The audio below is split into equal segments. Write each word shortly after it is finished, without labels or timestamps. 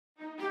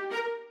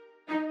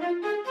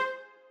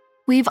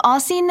We've all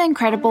seen the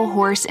incredible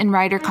horse and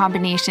rider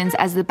combinations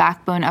as the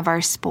backbone of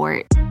our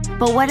sport.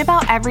 But what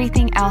about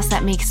everything else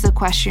that makes the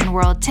equestrian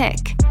world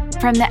tick?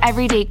 From the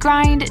everyday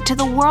grind to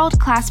the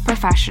world-class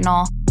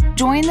professional,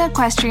 join the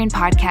Equestrian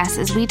Podcast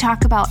as we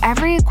talk about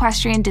every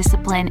equestrian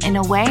discipline in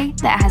a way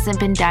that hasn't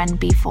been done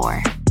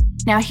before.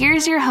 Now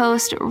here's your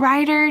host,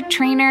 rider,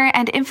 trainer,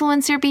 and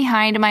influencer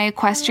behind my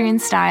equestrian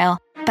style,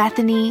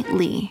 Bethany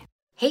Lee.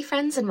 Hey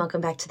friends, and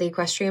welcome back to the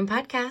Equestrian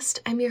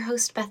Podcast. I'm your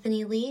host,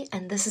 Bethany Lee,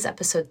 and this is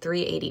episode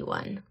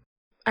 381.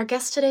 Our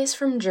guest today is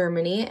from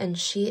Germany, and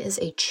she is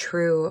a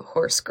true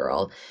horse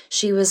girl.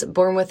 She was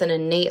born with an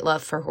innate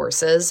love for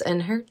horses,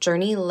 and her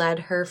journey led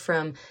her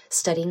from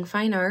studying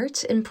fine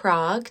art in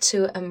Prague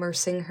to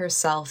immersing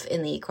herself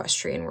in the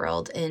equestrian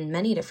world in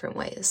many different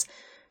ways.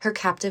 Her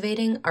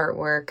captivating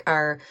artwork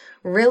are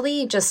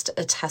really just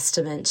a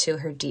testament to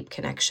her deep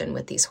connection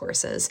with these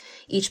horses,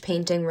 each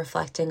painting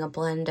reflecting a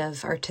blend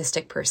of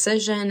artistic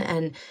precision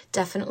and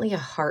definitely a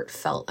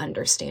heartfelt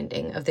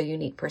understanding of their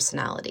unique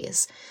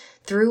personalities.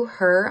 Through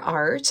her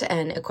art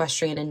and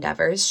equestrian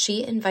endeavors,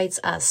 she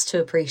invites us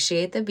to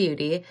appreciate the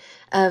beauty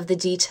of the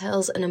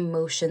details and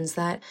emotions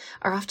that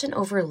are often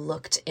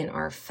overlooked in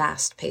our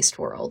fast-paced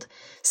world.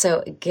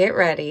 So get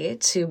ready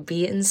to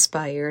be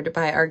inspired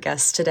by our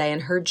guest today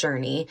and her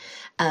journey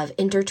of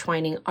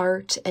intertwining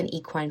art and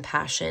equine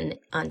passion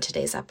on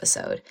today's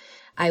episode.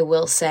 I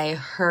will say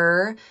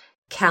her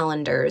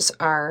calendars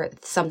are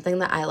something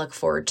that I look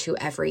forward to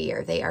every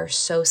year. They are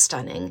so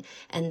stunning.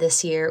 And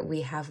this year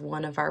we have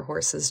one of our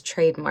horses'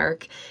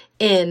 trademark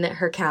in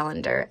her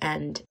calendar.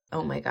 And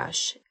oh my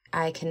gosh,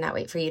 I cannot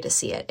wait for you to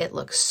see it. It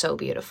looks so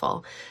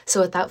beautiful.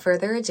 So without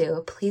further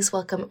ado, please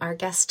welcome our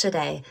guest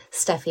today,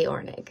 Steffie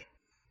Hornig.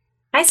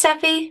 Hi,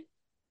 Steffie.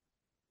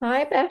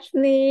 Hi,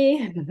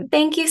 Bethany.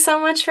 Thank you so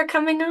much for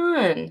coming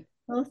on.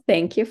 Well,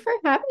 thank you for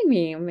having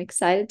me. I'm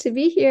excited to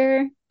be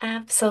here.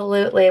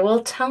 Absolutely.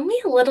 Well, tell me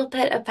a little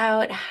bit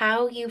about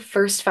how you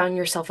first found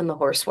yourself in the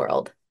horse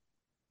world.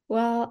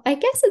 Well, I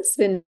guess it's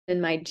been in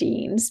my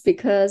genes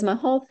because my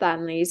whole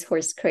family is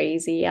horse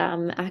crazy.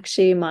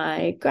 Actually,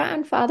 my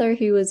grandfather,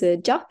 he was a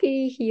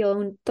jockey. He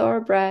owned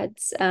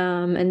thoroughbreds.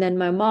 And then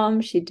my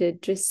mom, she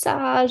did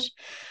dressage.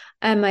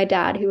 And my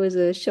dad, he was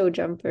a show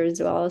jumper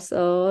as well.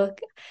 So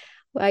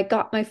I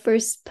got my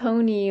first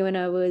pony when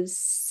I was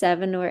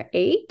 7 or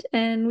 8,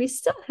 and we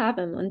still have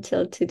him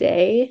until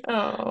today.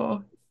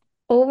 Oh,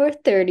 Over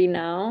 30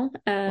 now,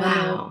 and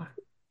wow.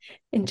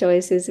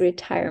 Enjoys his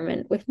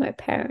retirement with my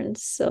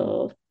parents.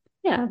 So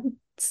yeah,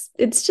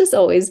 it's just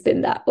always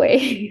been that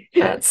way.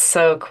 That's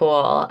so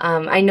cool.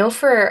 I know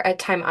for a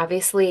time,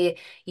 obviously,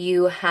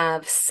 you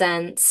have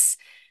since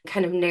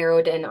kind of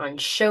narrowed in on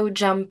show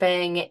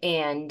jumping,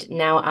 and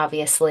now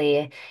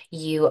obviously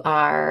you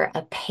are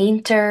a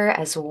painter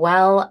as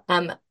well.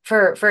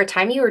 For a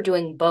time you were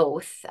doing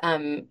both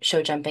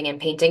show jumping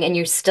and painting, and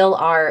you still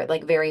are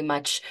like very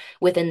much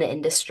within the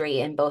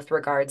industry in both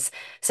regards.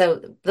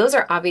 So those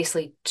are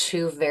obviously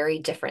two very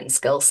different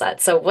skill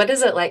sets. So what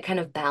is it like kind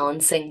of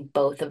balancing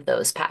both of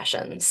those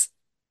passions?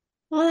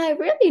 Well, I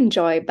really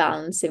enjoy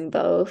balancing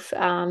both.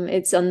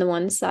 It's on the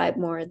one side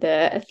more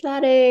the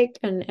athletic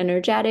and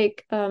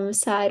energetic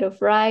side of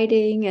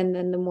riding, and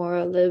then the more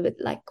a little bit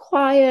like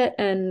quiet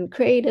and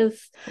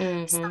creative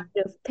side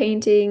of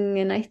painting.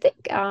 And I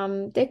think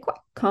they quite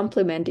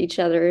complement each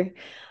other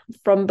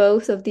from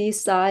both of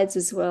these sides,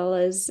 as well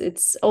as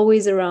it's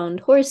always around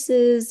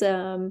horses.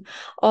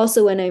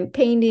 Also, when I'm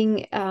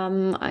painting,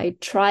 I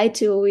try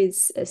to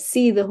always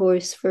see the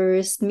horse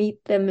first,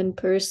 meet them in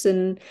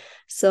person.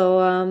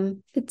 So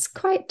it's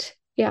quite,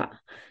 yeah,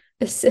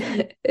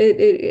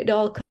 it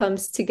all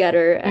comes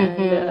together.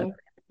 And I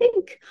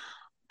think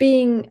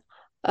being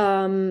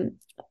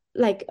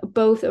like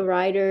both a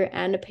writer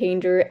and a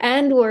painter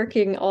and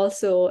working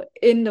also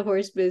in the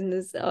horse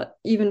business,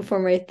 even for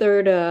my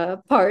third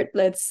part,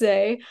 let's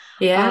say,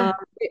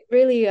 it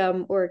really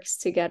works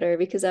together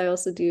because I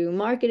also do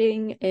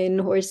marketing in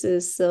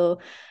horses. So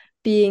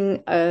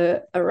being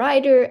a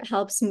rider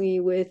helps me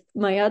with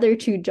my other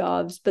two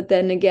jobs, but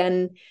then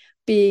again,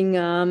 being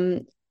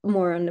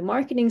more on the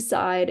marketing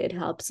side, it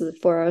helps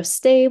for our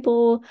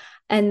stable,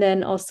 and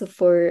then also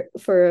for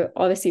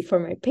obviously for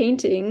my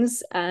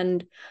paintings.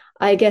 And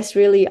I guess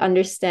really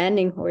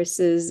understanding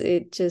horses,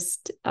 it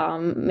just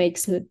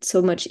makes it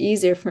so much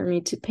easier for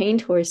me to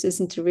paint horses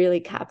and to really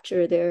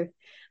capture their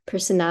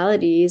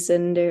personalities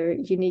and their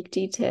unique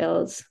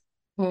details.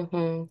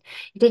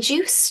 Did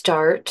you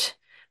start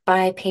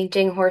by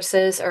painting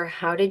horses, or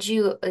how did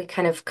you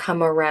kind of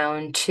come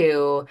around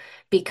to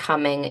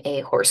becoming a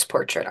horse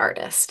portrait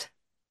artist?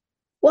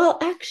 Well,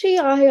 actually,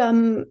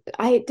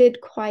 I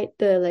did quite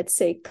the, let's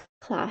say,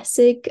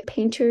 classic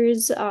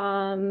painters,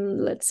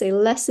 let's say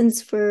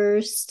lessons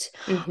first,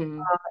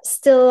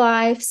 still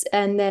lifes,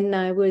 and then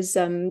I was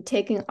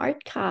taking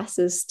art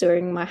classes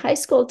during my high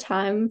school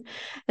time,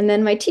 and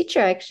then my teacher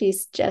actually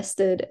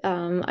suggested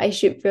I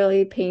should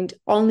really paint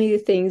only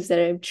the things that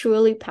I'm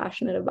truly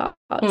passionate about.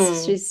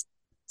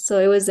 So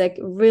it was like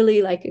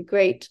really like a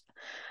great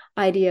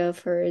idea of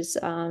hers.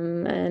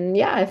 And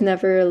yeah, I've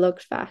never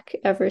looked back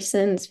ever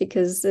since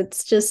because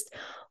it's just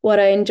what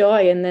I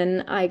enjoy. And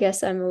then I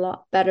guess I'm a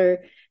lot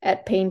better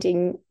at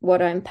painting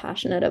what I'm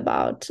passionate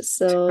about.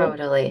 So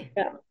Totally.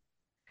 yeah.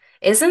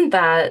 Isn't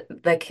that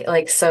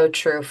like so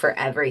true for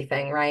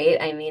everything, right?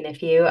 I mean,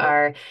 if you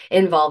are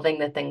involving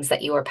the things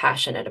that you are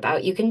passionate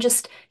about, you can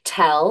just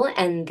tell,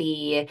 and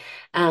the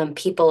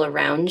people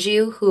around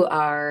you who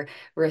are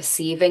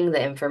receiving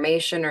the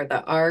information or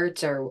the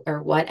art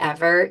or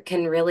whatever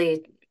can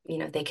really,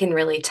 they can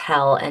really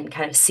tell and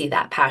kind of see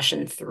that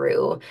passion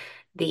through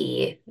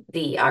the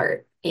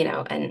art,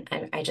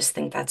 and I just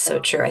think that's so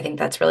true. I think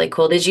that's really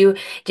cool. Did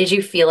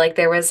you feel like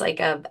there was like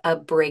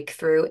a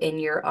breakthrough in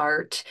your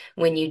art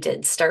when you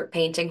did start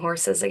painting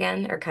horses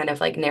again, or kind of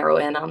like narrow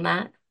in on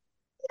that?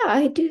 Yeah,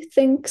 I do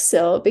think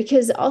so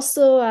because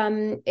also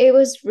it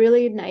was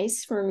really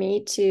nice for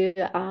me to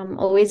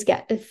always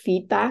get the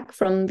feedback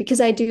from because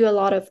I do a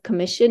lot of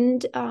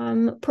commissioned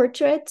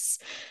portraits.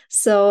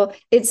 So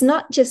it's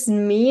not just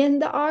me in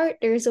the art,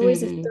 there's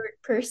always a Hmm. third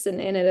person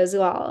in it as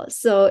well.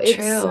 So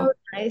it's so True.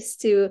 nice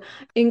to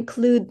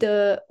include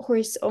the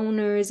horse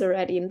owners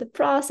already in the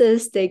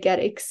process. They get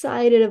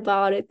excited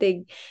about it.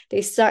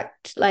 They start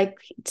like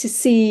to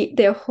see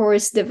their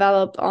horse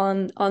develop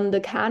on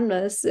the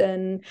canvas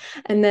and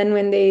then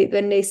when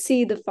they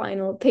see the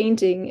final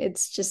painting,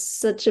 it's just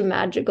such a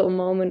magical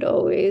moment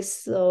always.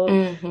 So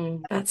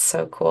That's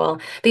so cool.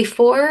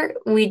 Before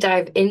we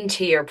dive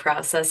into your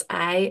process,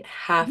 I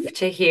have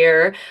to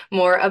hear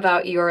more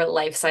about your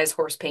life-size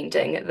horse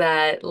painting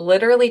that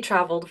literally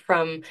traveled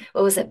from,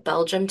 what was it,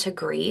 Belgium to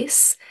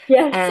Greece?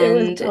 yes, it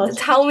was And awesome.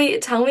 tell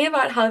me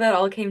about how that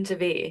all came to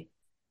be.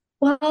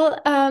 Well,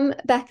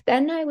 back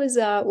then I was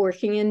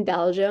working in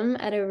Belgium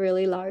at a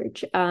really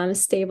large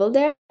stable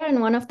there,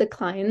 and one of the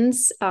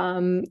clients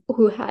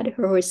who had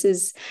her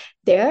horses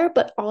there,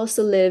 but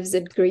also lives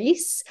in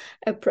Greece,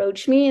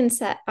 approached me and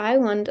said, "I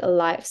want a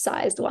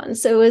life-sized one."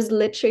 So it was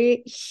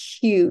literally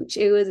huge.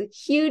 It was a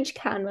huge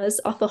canvas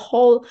of the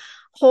whole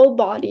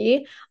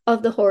body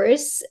of the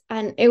horse,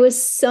 and it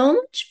was so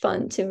much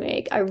fun to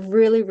make. I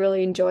really,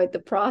 really enjoyed the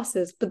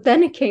process, but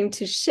then it came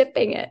to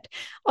shipping it.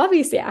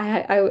 Obviously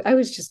I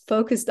was just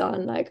focused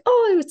on like,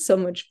 oh, it was so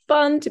much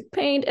fun to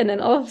paint, and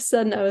then all of a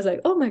sudden I was like,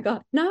 oh my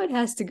god, now it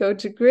has to go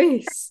to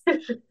Greece.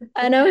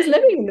 And I was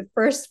living in the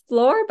first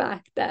floor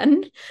back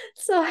then,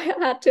 so I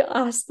had to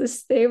ask the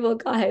stable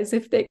guys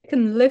if they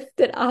can lift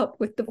it up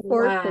with the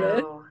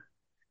forklift. Wow.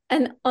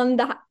 And on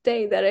that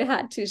day that I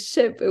had to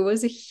ship, it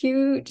was a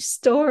huge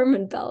storm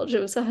in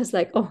Belgium. So I was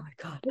like, oh my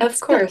God, Of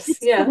it's gonna, course, it's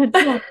yeah. gonna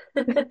drop.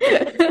 But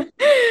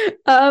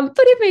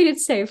it made it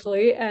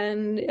safely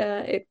and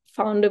it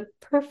found a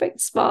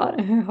perfect spot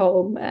in her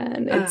home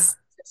and Oh, it's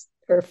just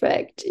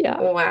perfect. Yeah.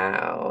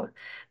 wow.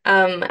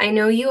 I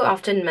know you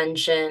often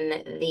mention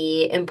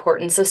the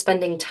importance of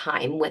spending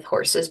time with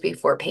horses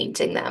before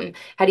painting them.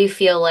 How do you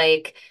feel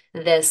like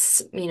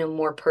this,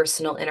 more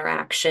personal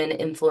interaction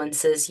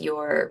influences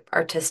your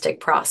artistic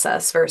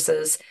process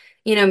versus,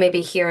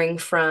 maybe hearing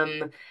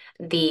from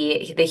the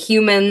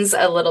humans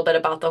a little bit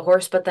about the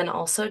horse, but then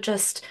also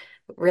just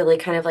really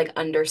kind of like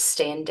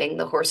understanding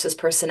the horse's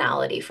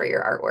personality for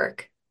your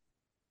artwork?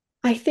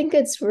 I think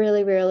it's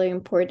really, really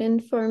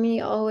important for me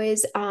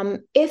always.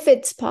 If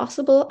it's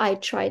possible, I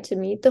try to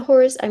meet the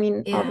horse. I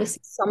mean, Yeah.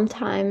 obviously,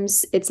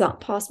 sometimes it's not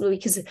possible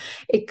because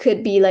it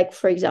could be like,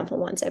 for example,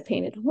 once I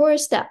painted a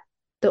horse that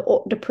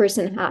the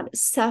person had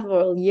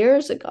several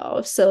years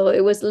ago, so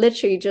it was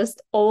literally just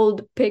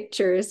old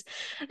pictures,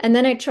 and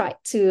then I tried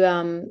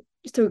to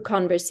through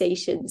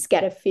conversations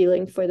get a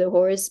feeling for the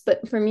horse.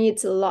 But for me,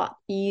 it's a lot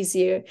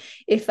easier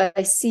if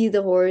I see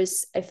the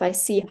horse, if I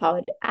see how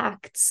it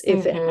acts,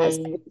 if it has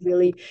Hmm. like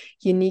really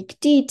unique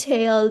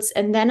details,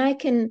 and then I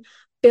can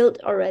build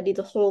already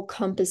the whole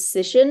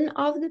composition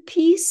of the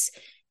piece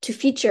to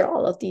feature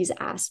all of these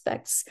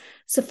aspects.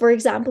 So, for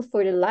example,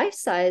 for the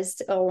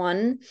life-sized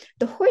one,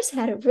 the horse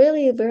had a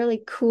really,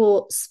 really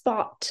cool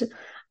spot.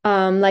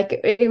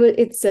 Like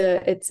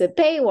it's a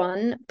bay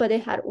one, but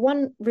it had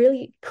one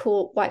really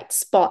cool white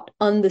spot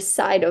on the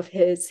side of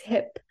his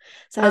hip.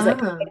 So I was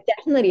like, I Ah.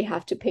 definitely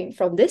have to paint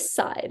from this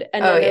side,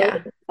 and Oh then a yeah.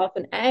 little off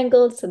an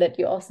angle so that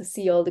you also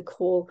see all the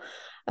cool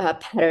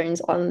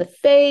patterns on the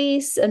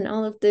face and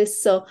all of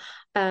this. So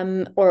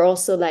or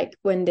also like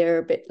when they're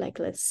a bit like,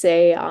 let's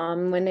say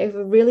when they have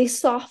a really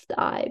soft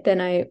eye,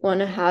 then I want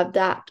to have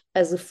that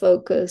as a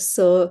focus.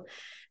 So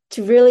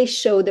to really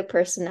show the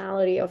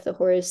personality of the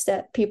horse,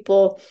 that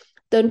people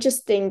don't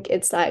just think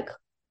it's like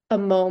a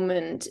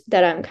moment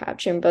that I'm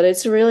capturing, but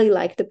it's really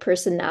like the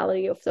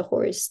personality of the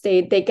horse.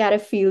 They get a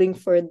feeling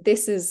for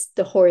this is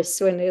the horse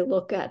when they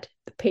look at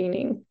the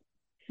painting.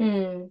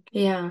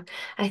 Yeah,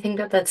 I think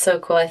that that's so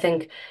cool. I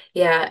think,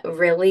 yeah,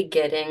 really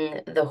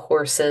getting the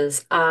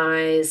horse's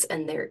eyes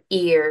and their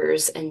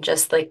ears and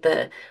just like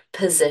the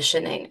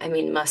positioning, I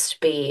mean,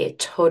 must be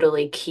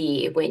totally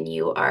key when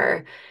you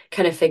are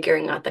kind of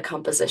figuring out the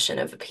composition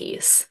of a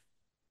piece.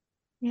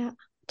 Yeah,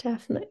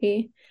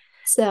 definitely.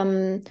 It's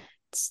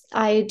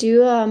I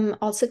do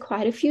also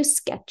quite a few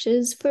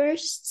sketches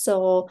first.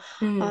 So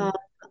Hmm.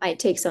 I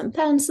take some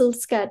pencil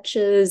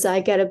sketches,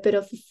 I get a bit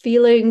of a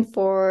feeling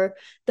for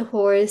the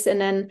horse,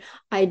 and then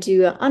I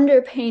do an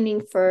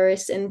underpainting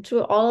first. And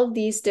through all of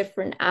these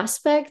different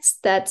aspects,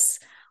 that's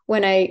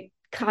when I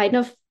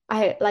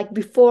like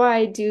before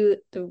I do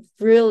the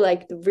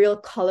real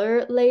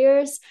color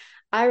layers,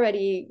 I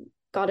already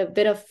got a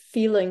bit of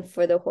feeling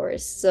for the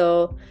horse.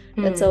 So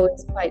that's Hmm.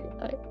 always quite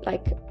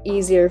like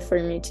easier for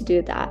me to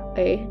do that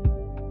way.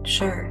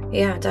 Sure.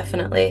 Yeah,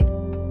 definitely.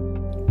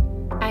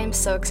 I am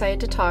so excited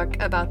to talk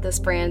about this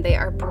brand. They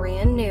are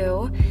brand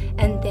new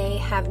and they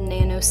have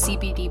nano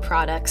CBD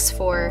products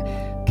for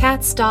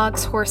cats,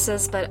 dogs,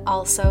 horses, but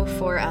also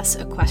for us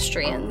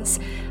equestrians.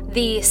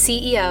 The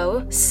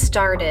CEO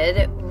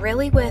started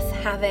really with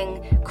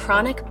having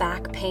chronic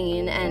back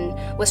pain and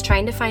was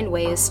trying to find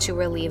ways to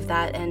relieve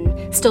that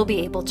and still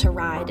be able to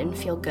ride and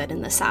feel good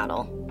in the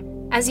saddle.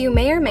 As you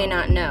may or may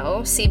not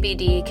know,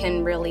 CBD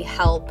can really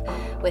help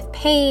with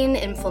pain,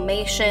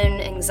 inflammation,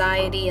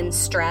 anxiety, and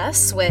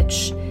stress,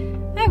 which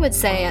I would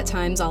say at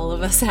times all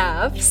of us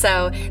have.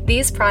 So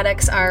these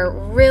products are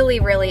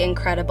really, really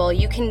incredible.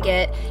 You can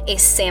get a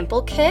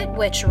sample kit,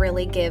 which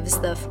really gives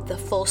the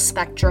full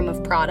spectrum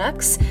of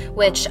products,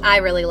 which I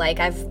really like.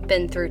 I've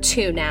been through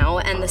 2 now,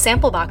 and the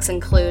sample box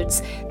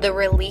includes the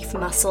Relief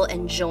Muscle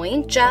and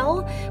Joint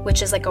Gel,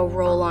 which is like a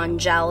roll-on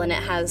gel, and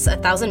it has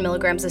 1,000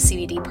 milligrams of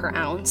CBD per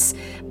ounce.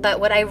 But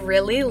what I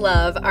really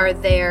love are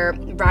their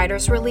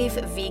Riders Relief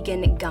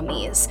vegan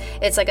gummies.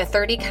 It's like a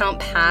 30 count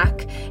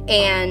pack,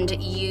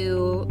 and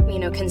you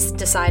can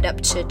decide up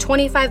to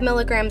 25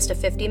 milligrams to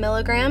 50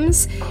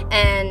 milligrams,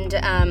 and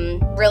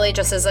really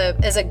just is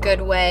a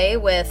good way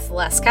with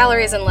less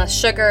calories and less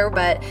sugar,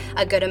 but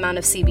a good amount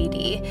of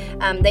CBD.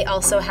 They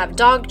also have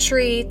dog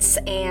treats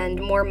and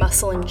more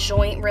muscle and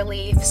joint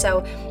relief,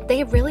 so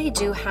they really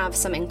do have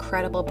some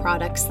incredible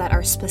products that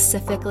are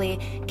specifically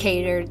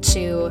catered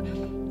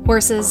to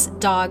horses,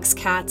 dogs,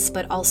 cats,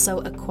 but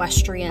also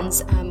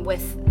equestrians,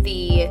 with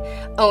the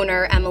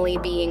owner, Emily,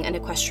 being an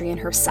equestrian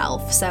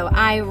herself. So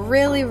I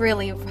really,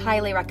 really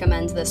highly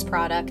recommend this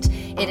product.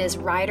 It is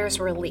Riders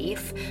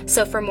Relief.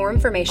 So for more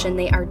information,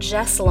 they are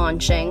just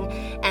launching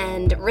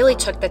and really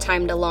took the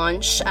time to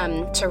launch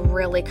to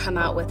really come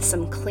out with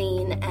some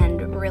clean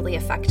and really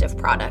effective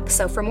products.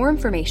 So for more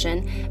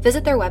information,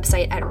 visit their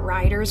website at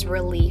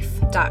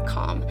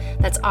ridersrelief.com.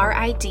 That's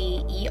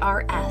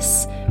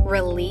RIDERS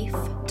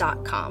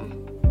relief.com.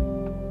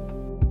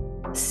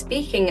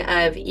 Speaking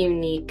of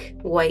unique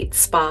white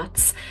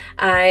spots,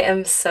 I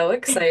am so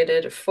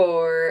excited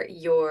for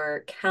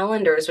your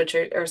calendars, which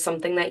are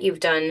something that you've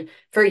done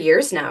for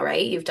years now,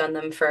 right? You've done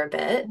them for a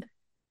bit.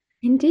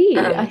 Indeed.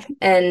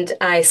 And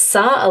I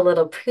saw a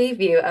little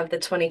preview of the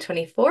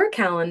 2024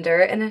 calendar,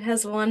 and it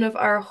has one of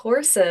our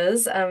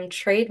horses,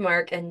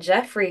 Trademark and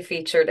Jeffrey,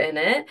 featured in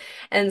it.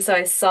 And so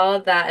I saw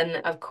that,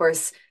 and of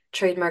course,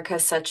 Trademark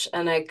has such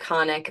an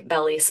iconic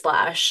belly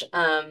splash.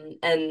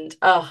 And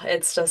oh,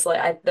 it's just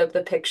like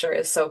the picture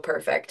is so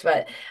perfect.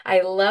 But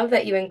I love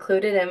that you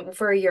included him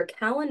for your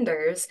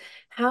calendars.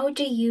 How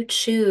do you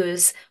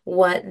choose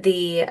what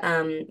the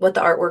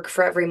artwork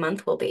for every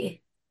month will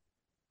be?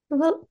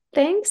 Well,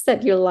 thanks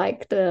that you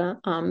like the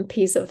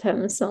piece of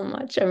him so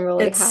much. I'm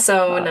really It's happy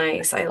so about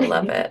nice. I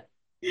love it.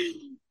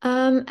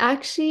 it.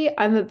 Actually,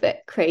 I'm a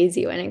bit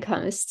crazy when it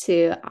comes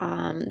to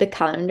the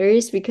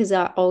calendars because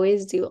I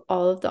always do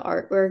all of the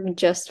artwork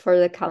just for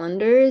the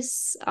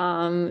calendars.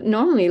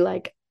 Normally,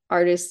 like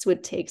artists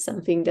would take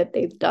something that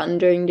they've done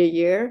during the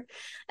year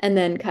and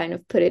then kind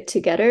of put it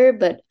together,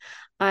 but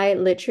I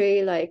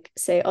literally like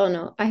say, oh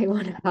no, I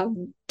want to have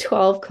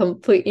 12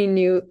 completely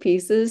new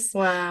pieces.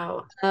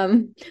 Wow. But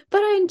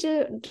I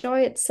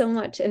enjoy it so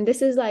much. And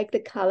this is like the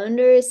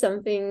calendar is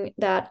something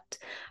that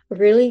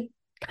really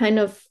kind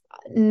of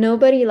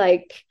nobody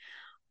like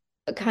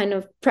kind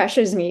of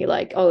pressures me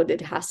like, oh,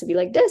 it has to be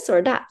like this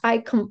or that. I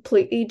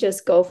completely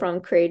just go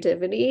from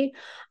creativity.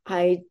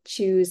 I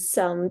choose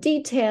some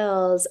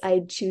details,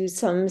 I choose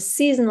some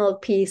seasonal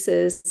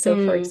pieces. So,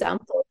 for Mm.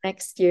 example,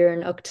 next year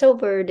in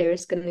October,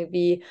 there's going to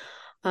be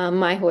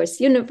My Horse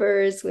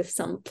Universe with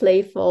some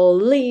playful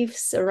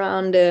leaves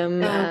around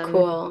them. Oh,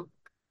 cool.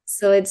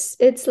 So it's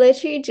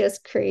literally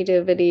just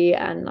creativity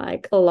and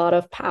like a lot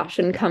of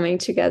passion coming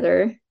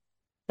together.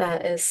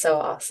 That is so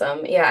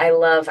awesome. Yeah,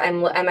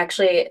 I'm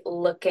actually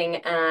looking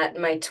at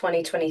my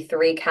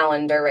 2023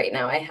 calendar right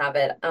now. I have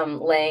it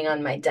laying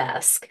on my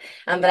desk.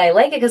 But I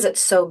like it because it's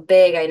so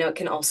big. I know it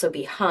can also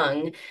be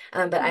hung.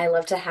 But I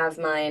love to have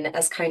mine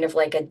as kind of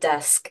like a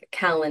desk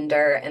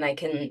calendar and I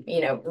can,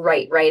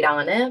 write right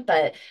on it.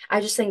 But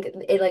I just think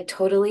it like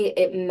totally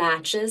it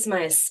matches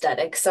my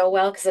aesthetic so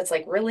well because it's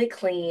like really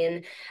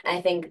clean.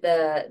 I think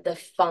the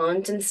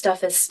font and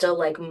stuff is still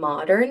like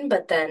modern,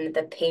 but then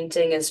the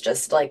painting is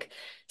just like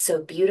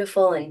so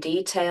beautiful and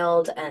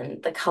detailed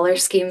and the color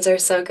schemes are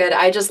so good.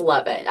 I just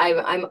love it.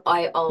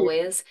 I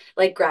always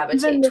like Even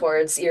gravitate the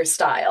towards your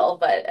style,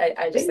 but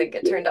I just Thank think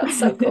it you. turned out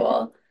so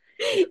cool.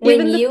 When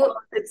Even the you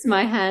font, it's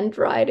my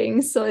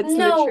handwriting, so it's No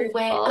literally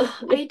way. all Oh,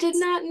 I did this.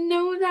 not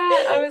know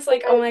that. I was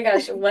like, oh my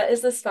gosh, what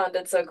is this font?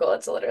 It's so cool.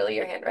 It's literally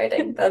your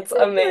handwriting. That's It's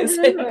my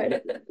amazing.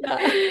 handwriting.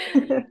 Yeah.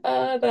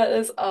 That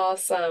is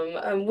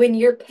awesome. When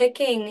you're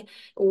picking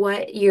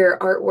what your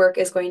artwork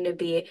is going to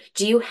be,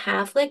 do you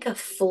have like a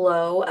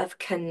flow of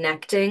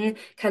connecting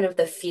kind of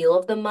the feel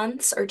of the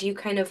months, or do you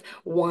kind of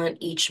want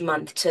each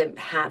month to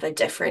have a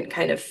different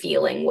kind of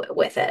feeling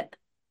with it?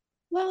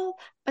 Well,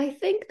 I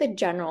think the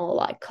general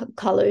like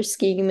color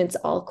scheme, it's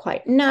all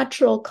quite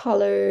natural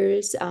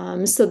colors.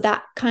 So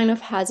that kind of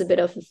has a bit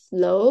of a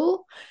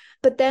flow.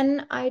 But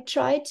then I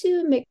try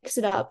to mix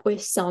it up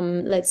with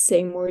some, let's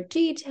say, more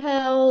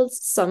details,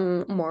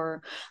 some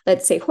more,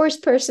 let's say, horse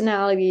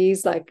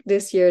personalities. Like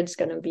this year, it's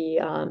going to be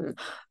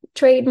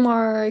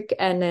trademark,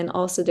 and then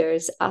also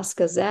there's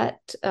Askazet,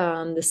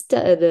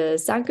 the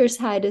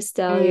Sankersheide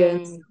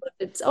stallions. Mm,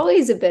 It's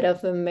always a bit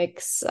of a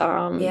mix.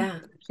 yeah.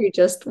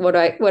 Just what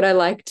I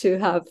like to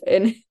have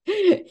in.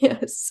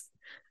 Yes.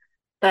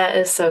 That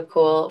is so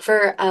cool.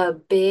 For a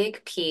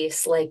big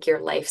piece like your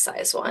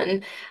life-size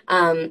one,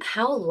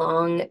 how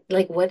long,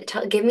 like what,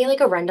 give me like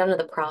a rundown of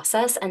the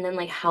process and then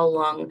like how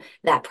long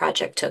that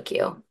project took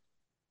you.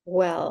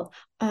 Well,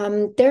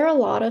 there are a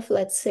lot of,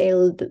 let's say,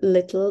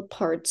 little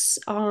parts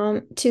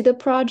to the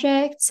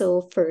project.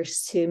 So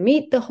first to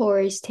meet the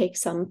horse, take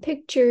some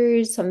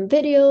pictures, some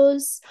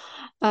videos,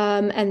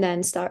 and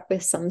then start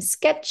with some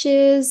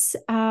sketches.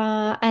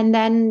 And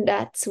then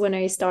that's when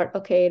I start,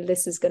 okay,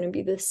 this is going to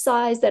be the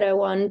size that I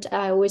want.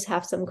 I always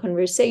have some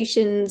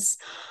conversations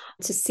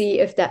to see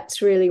if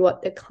that's really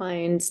what the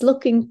client's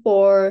looking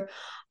for.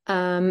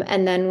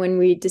 And then when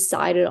we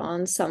decided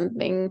on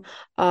something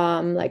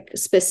like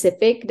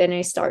specific, then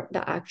I start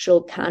the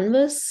actual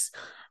canvas.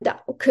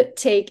 That could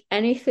take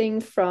anything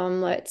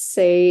from, let's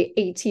say,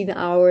 18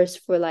 hours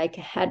for like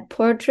a head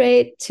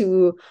portrait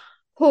to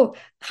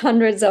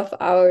hundreds of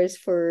hours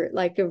for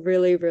like a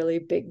really, really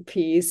big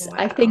piece.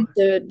 I Wow. think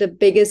the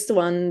biggest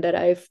one that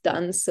I've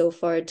done so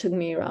far took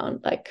me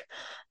around like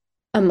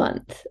a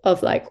month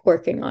of like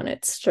working on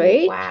it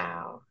straight.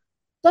 Wow.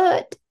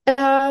 But it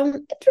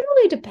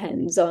really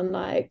depends on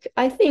like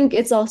I think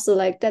it's also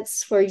like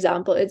that's for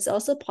example, it's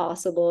also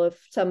possible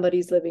if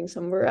somebody's living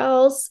somewhere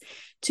else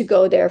to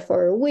go there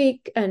for a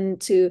week and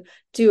to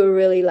do a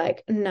really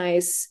like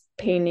nice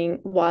painting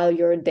while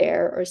you're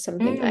there or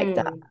something like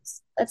that. Mm,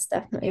 That's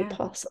definitely yeah,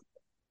 possible.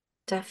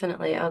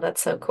 definitely. Oh,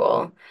 that's so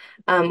cool.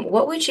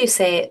 What would you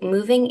say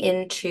moving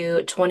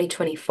into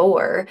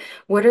 2024,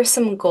 what are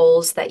some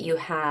goals that you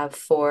have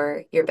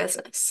for your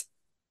business?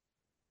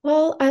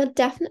 Well, I'd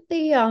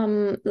definitely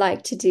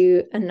like to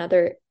do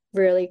another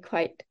really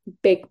quite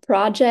big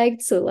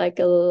project, so like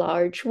a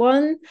large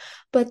one.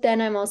 But then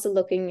I'm also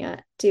looking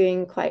at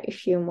doing quite a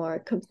few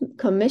more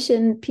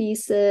commission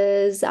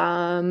pieces,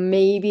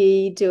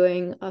 maybe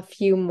doing a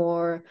few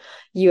more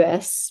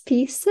US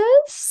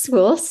pieces.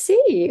 We'll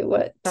see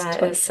what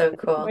That is so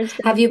cool. 2024 is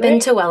Have gonna you been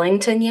bring. to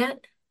Wellington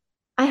yet?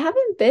 I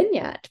haven't been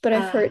yet, but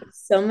I've Uh, heard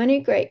so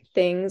many great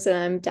things, and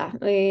I'm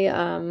definitely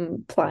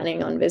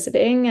planning on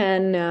visiting.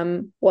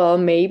 And well,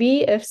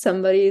 maybe if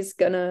somebody's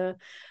gonna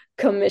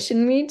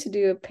commission me to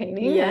do a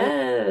painting,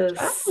 I'll yes.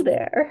 travel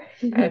there.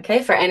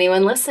 Okay, for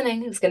anyone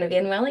listening who's going to be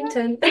in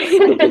Wellington,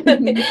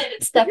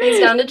 Steffie's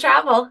down to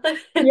travel.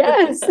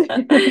 Yes.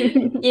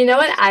 You know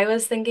what I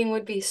was thinking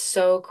would be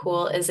so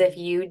cool is if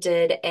you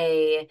did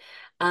a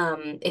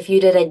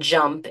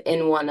jump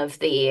in one of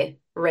the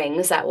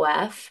rings at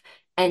WEF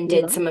and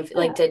did Love some of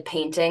like that. did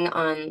painting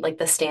on like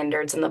the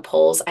standards and the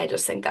poles. I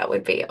just think that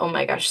would be, oh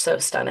my gosh, so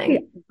Yeah,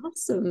 stunning.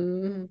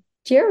 awesome.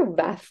 Dear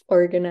WAF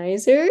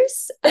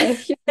organizers,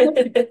 if you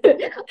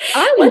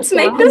I Let's would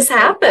make this gladly.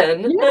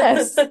 happen.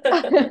 Yes.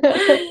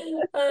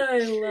 I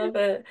love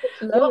it.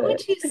 Love What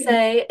would it. you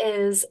say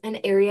is an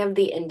area of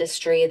the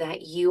industry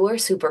that you are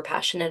super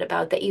passionate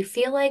about that you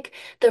feel like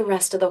the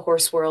rest of the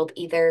horse world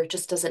either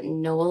just doesn't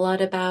know a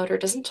lot about or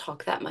doesn't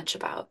talk that much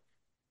about?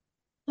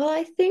 Well,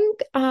 I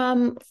think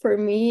for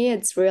me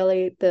it's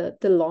really the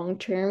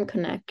long-term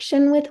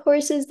connection with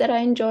horses that I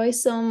enjoy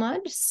so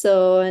much.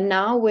 So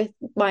now with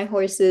my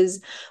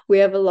horses, we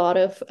have a lot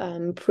of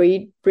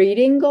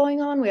breeding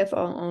going on. We have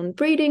our own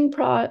breeding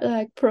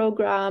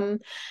program,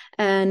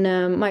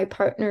 and my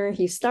partner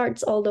he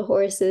starts all the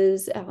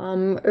horses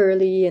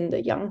early in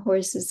the young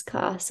horses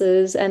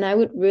classes, and I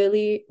would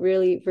really,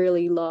 really,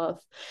 really love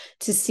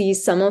to see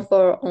some of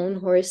our own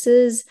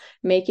horses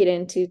make it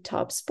into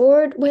top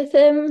sport with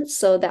him.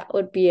 So that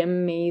would be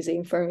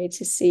amazing for me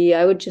to see.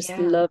 I would just Yeah.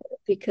 love it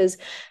because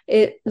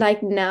it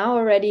like now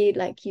already,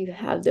 like you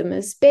have them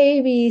as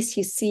babies,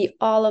 you see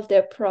all of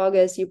their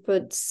progress, you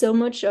put so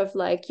much of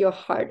like your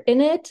heart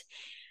in it.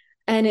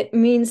 And it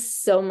means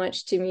so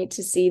much to me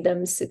to see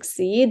them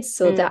succeed.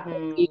 So that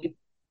would Hmm. be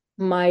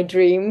my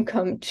dream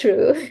come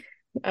true.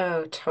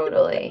 Oh,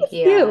 totally.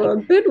 Yeah.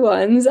 Few good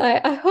ones.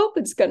 I hope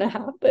it's gonna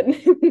happen.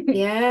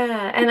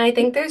 Yeah, and I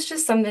think there's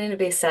just something to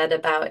be said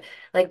about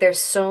like there's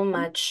so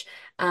much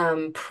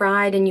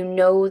pride, and you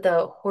know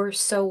the horse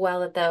so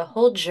well that the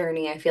whole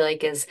journey, I feel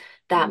like, is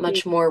that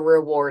much more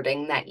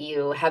rewarding that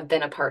you have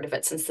been a part of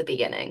it since the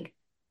beginning.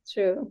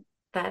 True.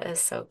 That is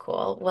so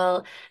cool.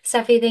 Well,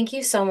 Steffi, thank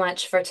you so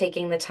much for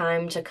taking the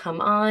time to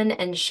come on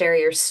and share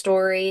your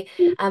story.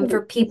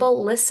 For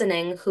people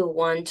listening who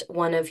want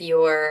one of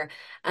your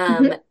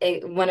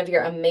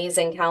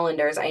amazing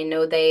calendars, I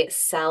know they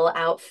sell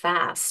out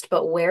fast,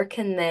 but where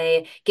can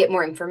they get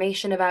more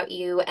information about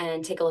you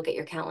and take a look at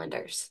your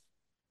calendars?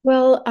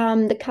 Well,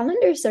 the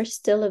calendars are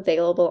still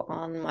available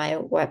on my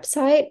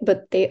website,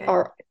 but they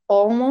are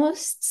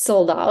almost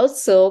sold out.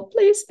 So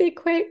please be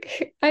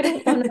quick. I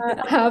don't want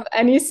to have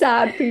any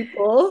sad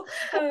people.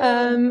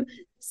 Or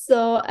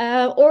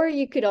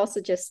you could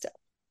also just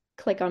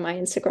click on my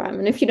Instagram.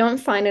 And if you don't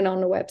find it on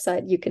the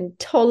website, you can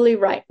totally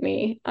write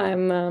me.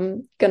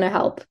 I'm gonna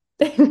help.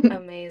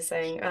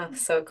 Amazing. Oh,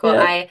 so cool.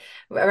 Yeah. I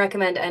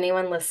recommend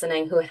anyone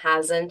listening who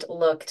hasn't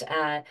looked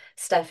at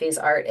Steffi's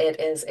art. It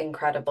is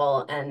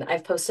incredible. And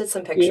I've posted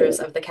some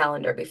pictures of the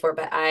calendar before,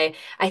 but I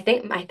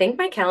think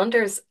my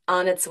calendar's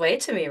on its way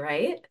to me,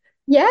 right?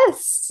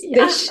 Yes,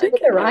 Yeah, they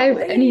should arrive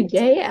any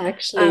day,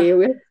 actually.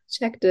 We have to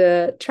check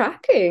the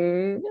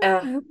tracking.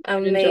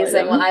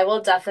 Amazing. Well, I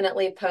will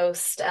definitely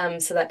post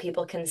so that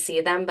people can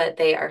see them, but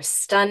they are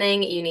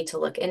stunning. You need to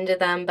look into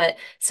them. But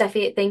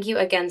Steffi, thank you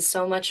again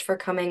so much for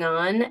coming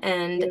on,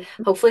 and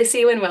hopefully see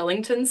you in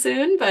Wellington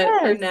soon. But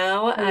for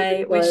now,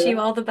 I wish you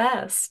all the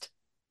best.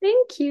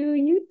 Thank you.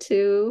 You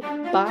too.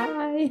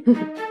 Bye.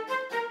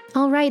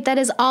 All right, that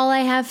is all I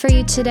have for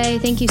you today.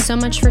 Thank you so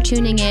much for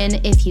tuning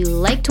in. If you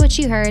liked what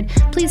you heard,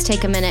 please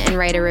take a minute and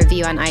write a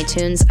review on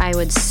iTunes. I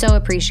would so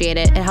appreciate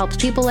it. It helps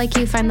people like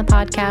you find the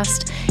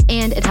podcast,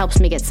 and it helps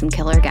me get some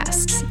killer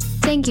guests.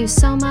 Thank you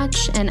so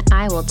much, and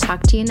I will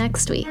talk to you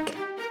next week.